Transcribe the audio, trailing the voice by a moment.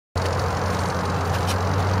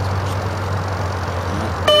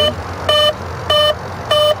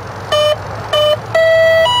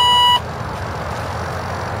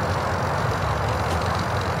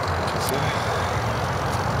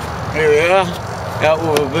out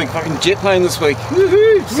with a big fucking jet plane this week.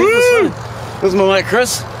 Woohoo! This is my mate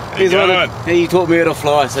Chris. He taught me how to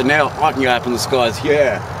fly, so now I can go up in the skies.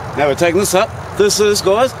 Yeah. Now we're taking this up. This is,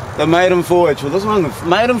 guys, the maiden voyage. Well, this one, the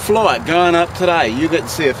maiden flight going up today. You get to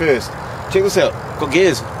see it first. Check this out. Got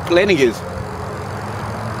gears, landing gears.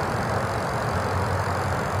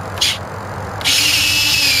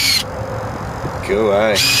 Cool,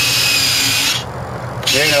 eh?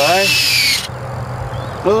 There you go, eh?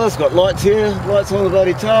 Well, it's got lights here, lights on the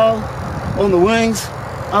bloody tail, on the wings,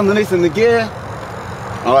 underneath in the gear.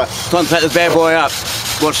 Alright, time to take this bad boy up.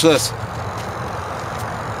 Watch this.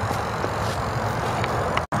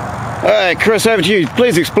 Alright, Chris, over to you.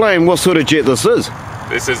 Please explain what sort of jet this is.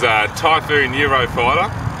 This is a Typhoon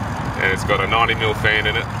Eurofighter, and it's got a 90mm fan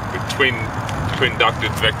in it with twin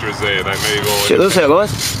ducted vectors there. They move all. Check this out,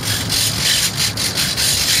 guys.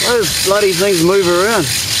 Those bloody things move around.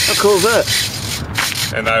 How cool is that?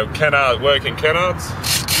 And they work in canards.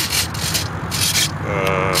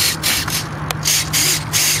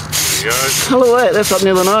 There you go. Look at that, that's up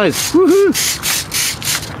near the nose. Woohoo!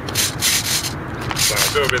 So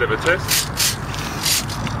I'll do a bit of a test.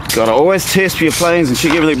 Gotta always test for your planes and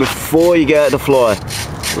check everything before you go out to fly.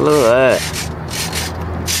 Look at that.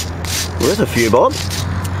 Well, there's a few, Bob.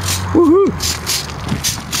 Woohoo!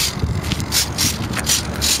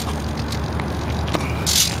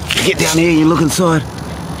 You get down here and you look inside.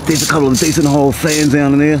 There's a couple of decent old fans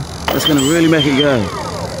down in there. That's gonna really make it go.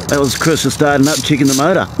 That was Chris just starting up, checking the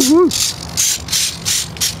motor. Woohoo!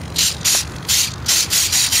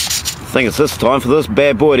 I think it's this time for this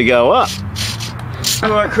bad boy to go up.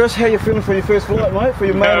 Alright Chris, how you feeling for your first flight, mate? For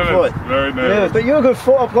your maiden flight? Very nervous. Yeah, but you're a good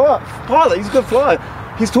pilot, he's a good flyer.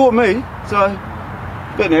 He's taught me, so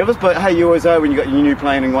a bit nervous, but hey, you always are when you got your new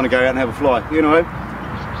plane and want to go out and have a fly. You know,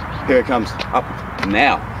 here it comes, up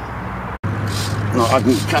now. No, I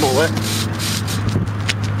can cut all that.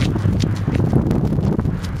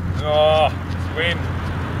 Oh, wind.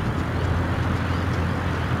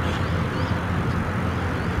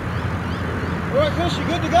 Alright Chris, you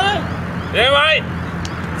good to go? Yeah, mate.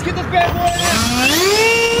 Let's get this bad boy out.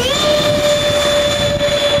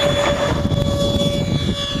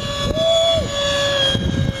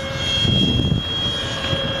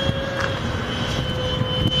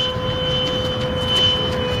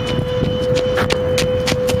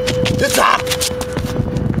 It's up.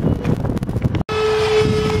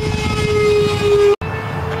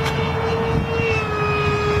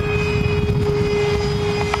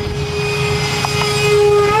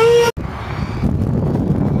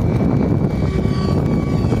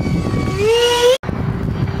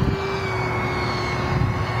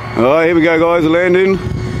 Alright, here we go guys, landing.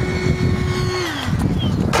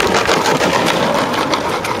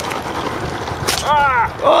 Ah!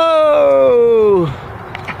 Oh!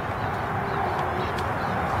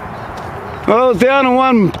 Well, down in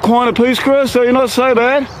one kind of piece, Chris, so you're not so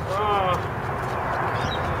bad. Oh.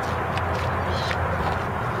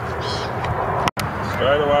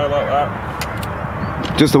 Straight away like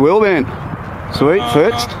that. Just the wheel band. Sweet,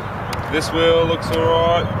 fixed. This wheel looks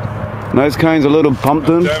alright. Nose cone's a little pumped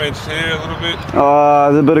in. Damaged here a little bit.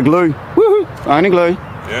 There's a bit of glue. Woohoo! Only glue.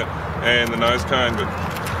 Yeah, and the nose cone, but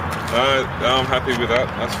no, I'm happy with that.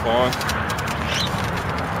 That's fine.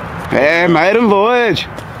 Yeah, maiden voyage.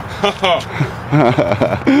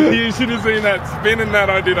 You should have seen that spinning that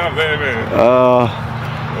I did up there, man. Oh,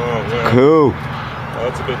 man. cool. Oh,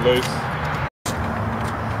 that's a bit loose.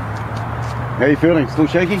 How you feeling? Still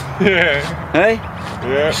shaky? Yeah. Hey?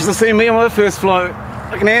 Yeah. You should have seen me on my first flight.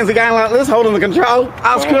 Fucking hands are going like this, holding the control.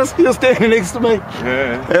 Ask Chris, he was standing next to me.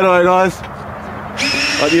 Yeah. Anyway, guys,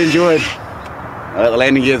 hope you enjoyed. The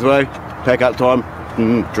landing gear's way, pack up time,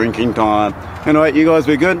 drinking time. Anyway, you guys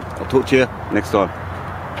be good. I'll talk to you next time.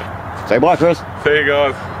 Say bye, Chris. See you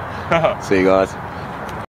guys. See you guys.